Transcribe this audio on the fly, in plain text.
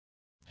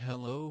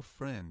Hello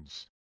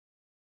friends.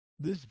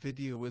 This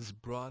video is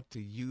brought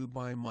to you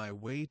by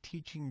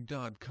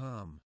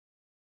mywayteaching.com.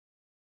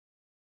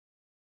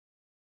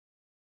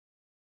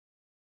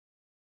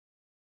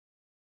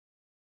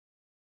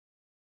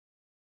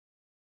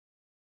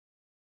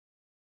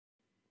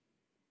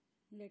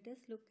 Let us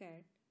look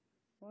at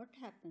what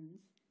happens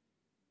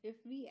if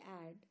we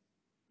add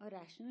a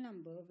rational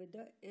number with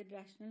an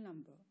irrational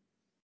number.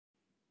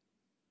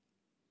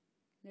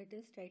 Let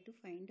us try to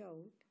find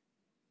out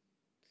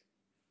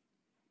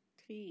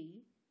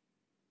 3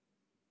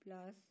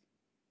 plus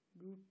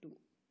root 2.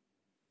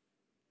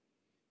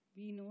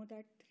 We know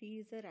that 3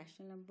 is a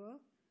rational number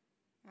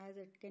as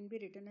it can be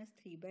written as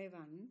 3 by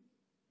 1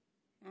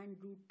 and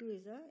root 2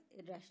 is an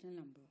irrational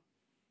number.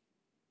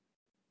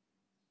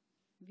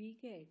 We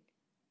get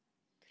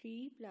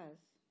 3 plus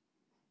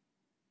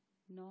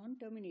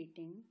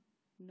non-terminating,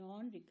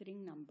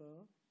 non-recurring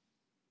number.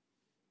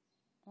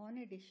 On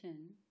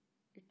addition,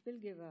 it will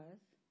give us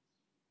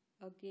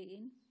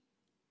again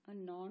a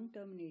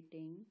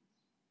non-terminating,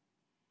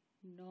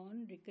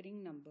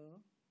 non-recurring number.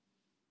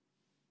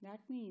 That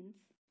means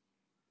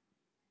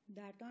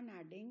that on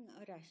adding a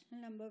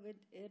rational number with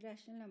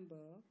irrational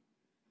number,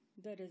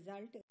 the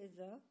result is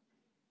a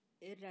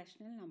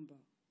irrational number.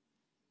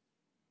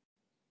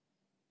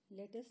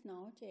 Let us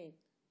now check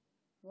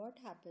what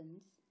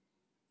happens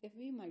if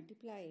we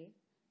multiply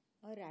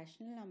a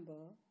rational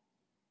number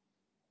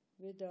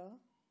with a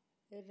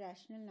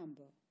irrational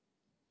number.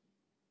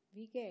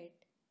 We get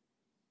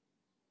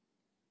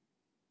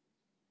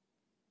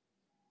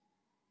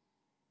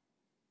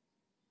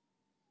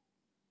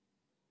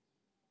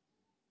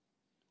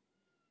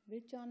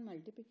which on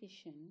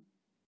multiplication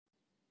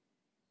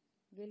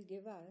will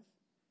give us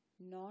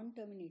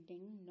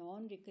non-terminating,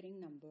 non-recurring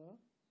number.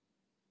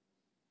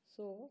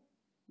 So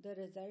the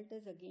result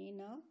is again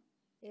a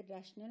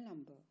irrational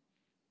number.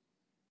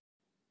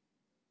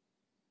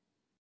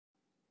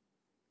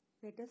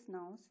 Let us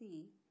now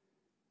see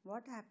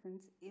what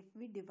happens if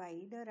we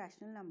divide a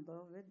rational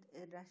number with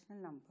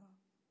irrational number.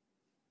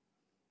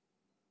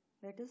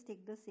 Let us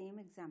take the same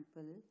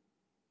example,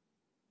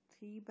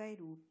 3 by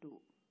root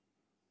 2.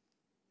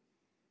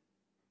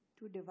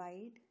 To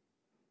divide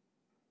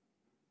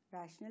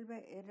rational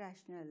by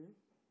irrational,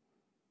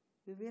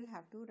 we will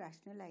have to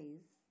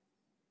rationalize.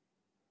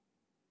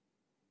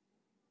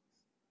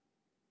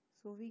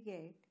 So we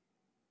get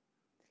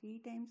 3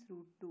 times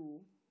root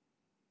 2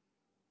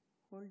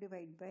 whole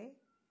divided by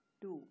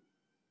 2.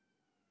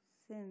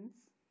 Since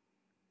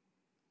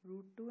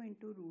root 2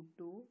 into root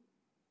 2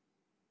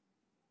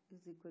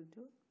 is equal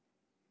to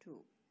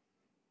 2,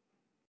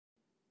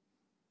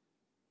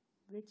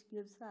 which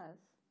gives us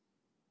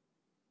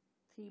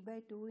 3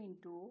 by 2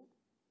 into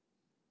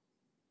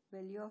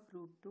value of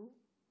root 2.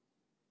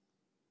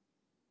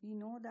 We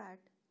know that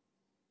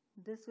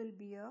this will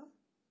be a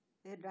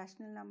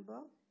irrational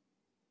number.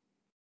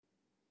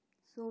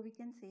 So we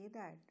can say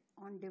that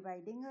on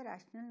dividing a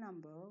rational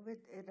number with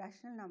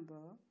irrational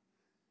number,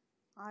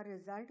 our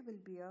result will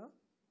be a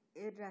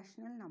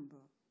irrational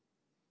number.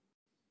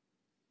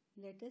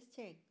 Let us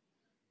check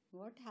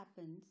what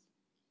happens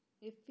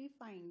if we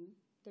find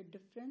the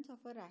difference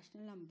of a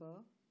rational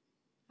number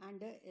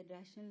and an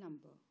irrational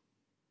number.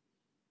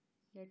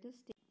 Let us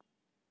take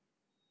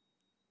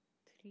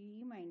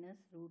 3 minus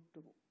root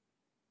 2.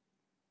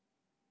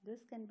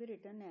 This can be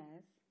written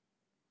as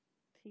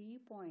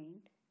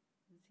 3.000,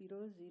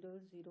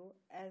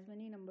 as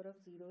many number of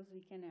zeros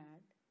we can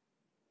add,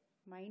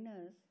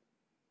 minus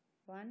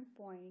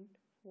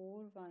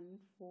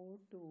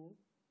 1.4142,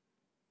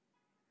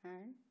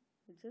 and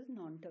which is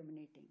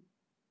non-terminating.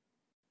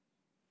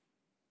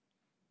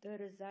 The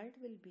result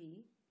will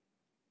be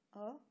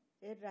a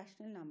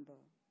irrational number.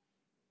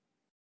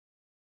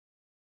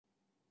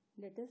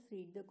 Let us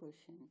read the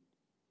question.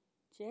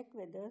 Check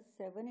whether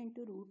 7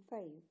 into root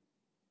 5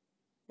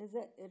 is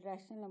an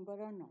irrational number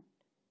or not.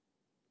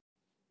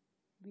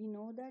 We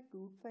know that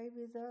root 5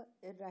 is an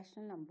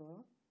irrational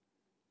number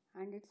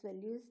and its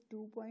value is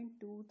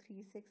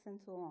 2.236 and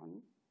so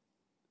on.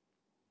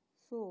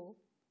 So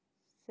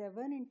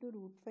 7 into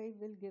root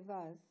 5 will give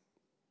us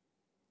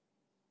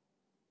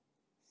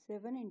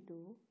 7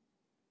 into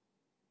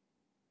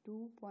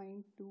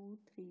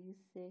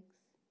 2.236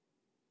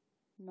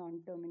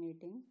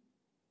 non-terminating,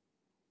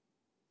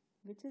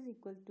 which is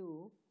equal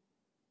to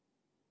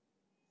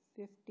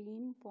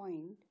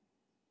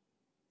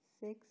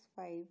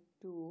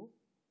 15.652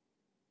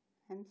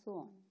 and so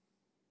on.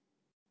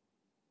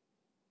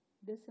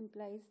 This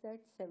implies that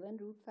 7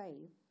 root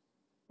 5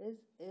 is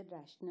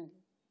irrational.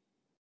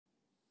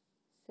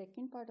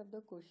 Second part of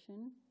the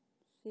question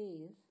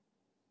says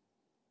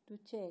to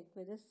check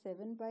whether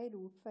 7 by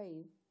root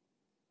 5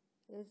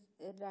 is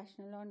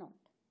irrational or not.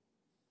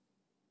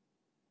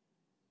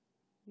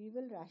 We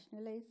will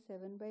rationalize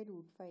 7 by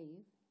root 5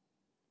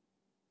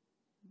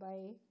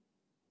 by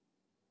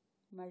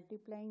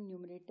multiplying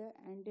numerator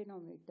and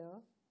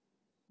denominator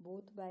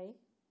both by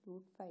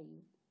root 5.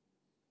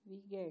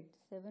 We get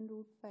 7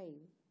 root 5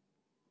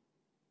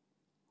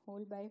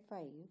 whole by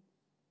 5.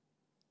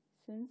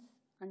 Since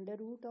under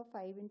root of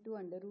 5 into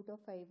under root of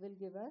 5 will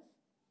give us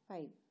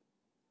 5,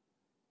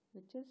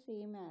 which is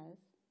same as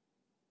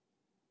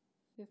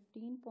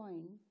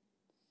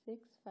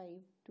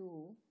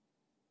 15.652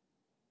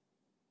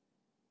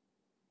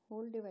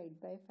 whole divided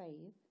by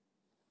 5,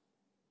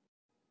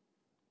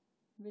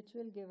 which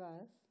will give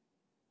us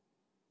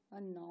a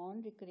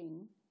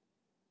non-recurring,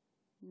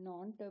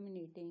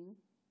 non-terminating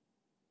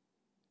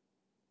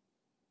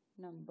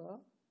number,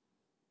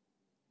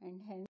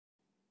 and hence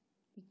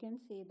we can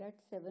say that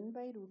 7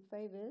 by root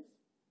 5 is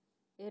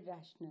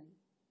irrational.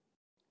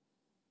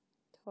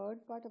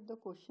 Third part of the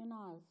question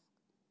asks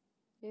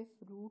if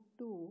root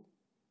 2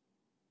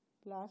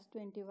 plus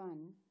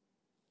 21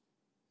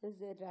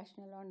 is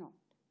irrational or not.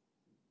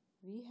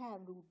 We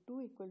have root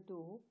 2 equal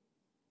to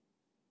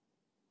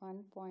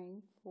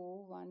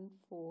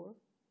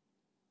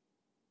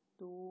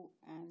 1.4142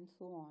 and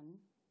so on.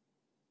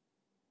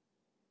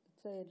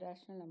 It's an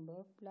irrational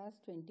number. Plus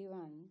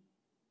 21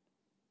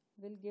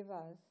 will give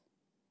us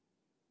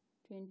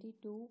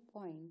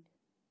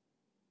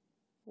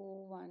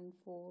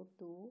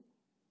 22.4142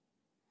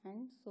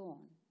 and so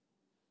on,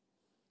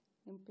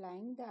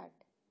 implying that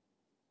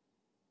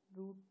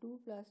root 2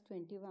 plus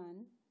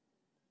 21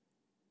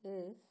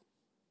 is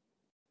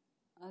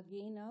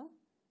again a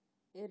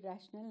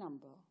irrational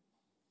number.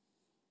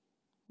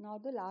 Now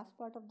the last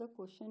part of the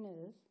question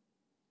is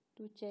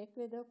to check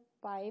whether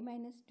pi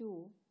minus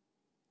 2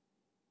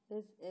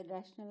 is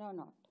irrational or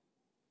not.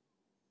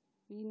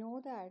 We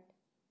know that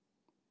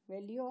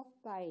value of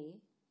pi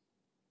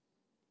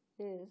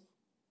is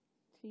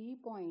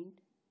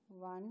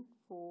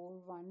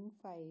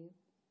 3.1415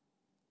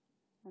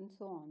 and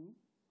so on.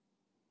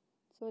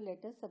 So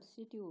let us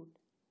substitute.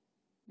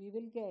 We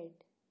will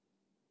get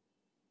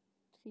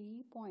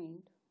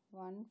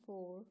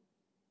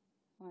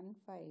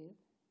 3.1415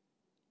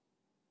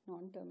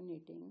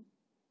 non-terminating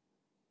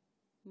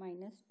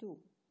minus 2,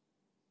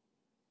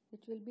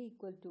 which will be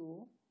equal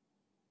to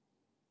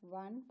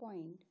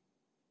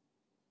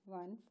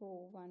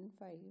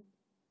 1.1415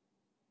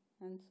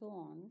 and so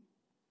on.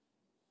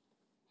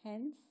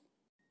 Hence,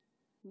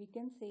 we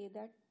can say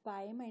that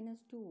pi minus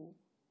 2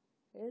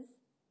 is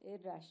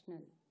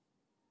irrational.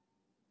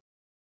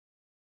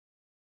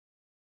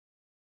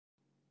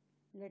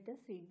 Let us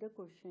read the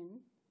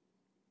question.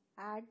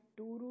 Add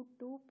 2 root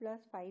 2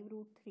 plus 5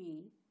 root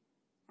 3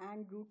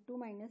 and root 2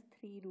 minus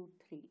 3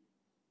 root 3.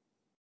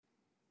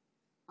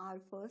 Our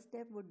first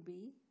step would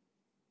be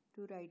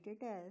to write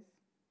it as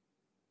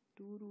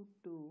 2 root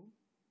 2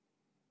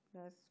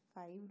 plus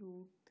 5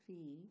 root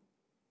 3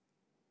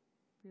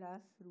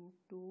 plus root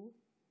 2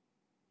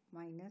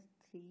 minus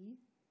 3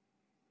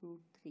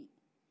 root 3.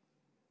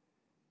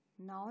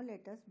 Now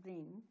let us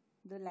bring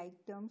the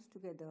like terms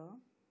together.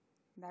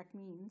 That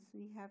means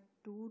we have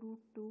 2 root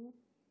 2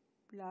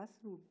 plus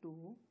root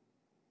 2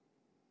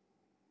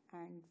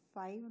 and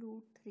 5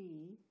 root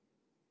 3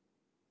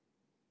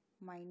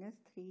 minus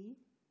 3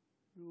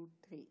 root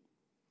 3.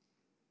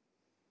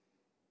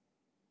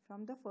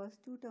 From the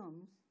first two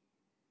terms,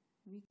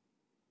 we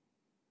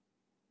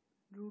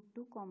root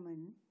 2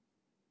 common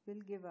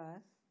will give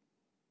us,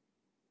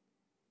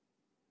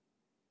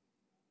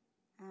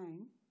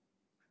 and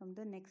from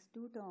the next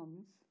two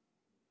terms,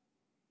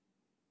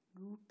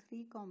 root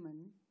 3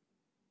 common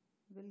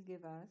will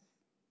give us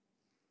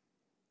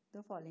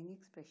the following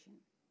expression.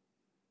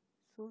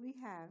 So we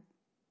have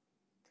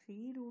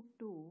 3 root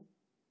 2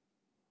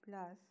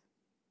 plus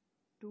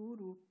 2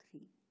 root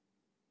 3,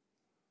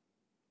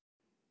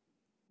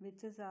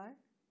 which is our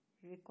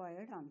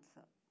required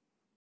answer.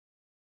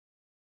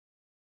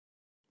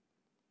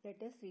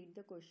 Let us read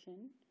the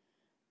question.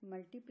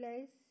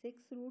 Multiply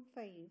 6 root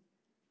 5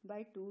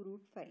 by 2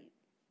 root 5.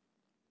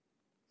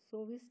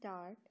 So we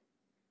start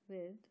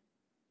with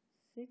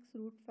 6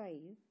 root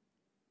 5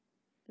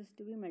 is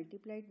to be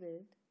multiplied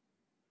with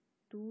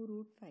 2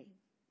 root 5.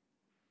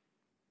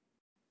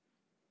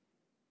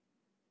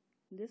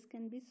 This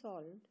can be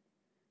solved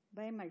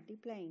by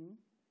multiplying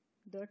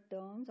the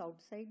terms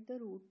outside the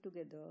root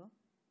together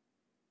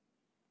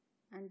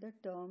and the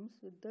terms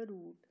with the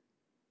root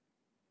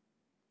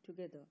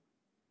together.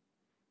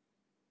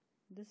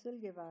 This will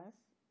give us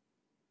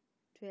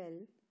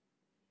 12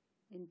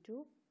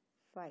 into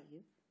 5,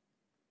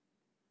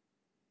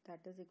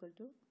 that is equal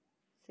to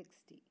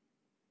 60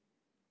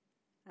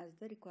 as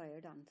the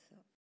required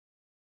answer.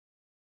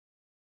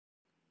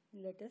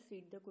 Let us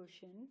read the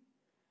question.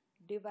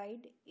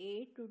 Divide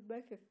 8 root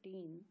by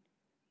 15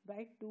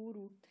 by 2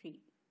 root 3.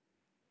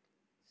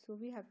 So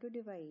we have to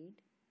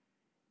divide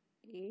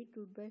 8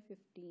 root by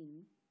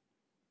 15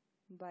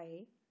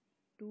 by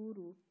 2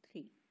 root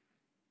 3.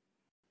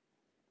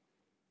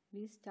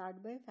 We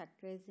start by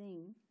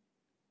factorizing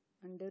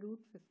under root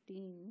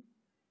 15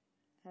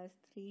 as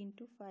 3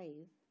 into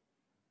 5,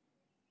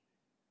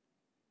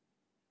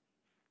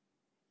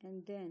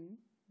 and then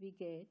we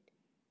get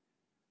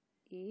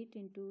 8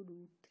 into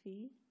root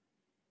 3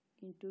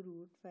 into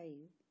root 5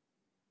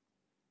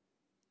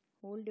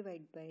 whole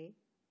divided by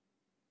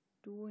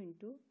 2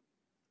 into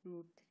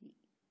root 3.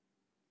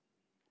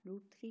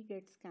 Root 3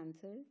 gets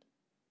cancelled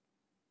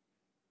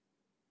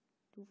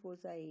 2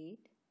 4s are 8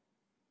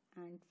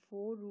 and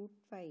 4 root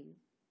 5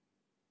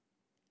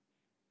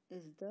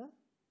 is the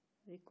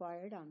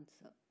required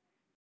answer.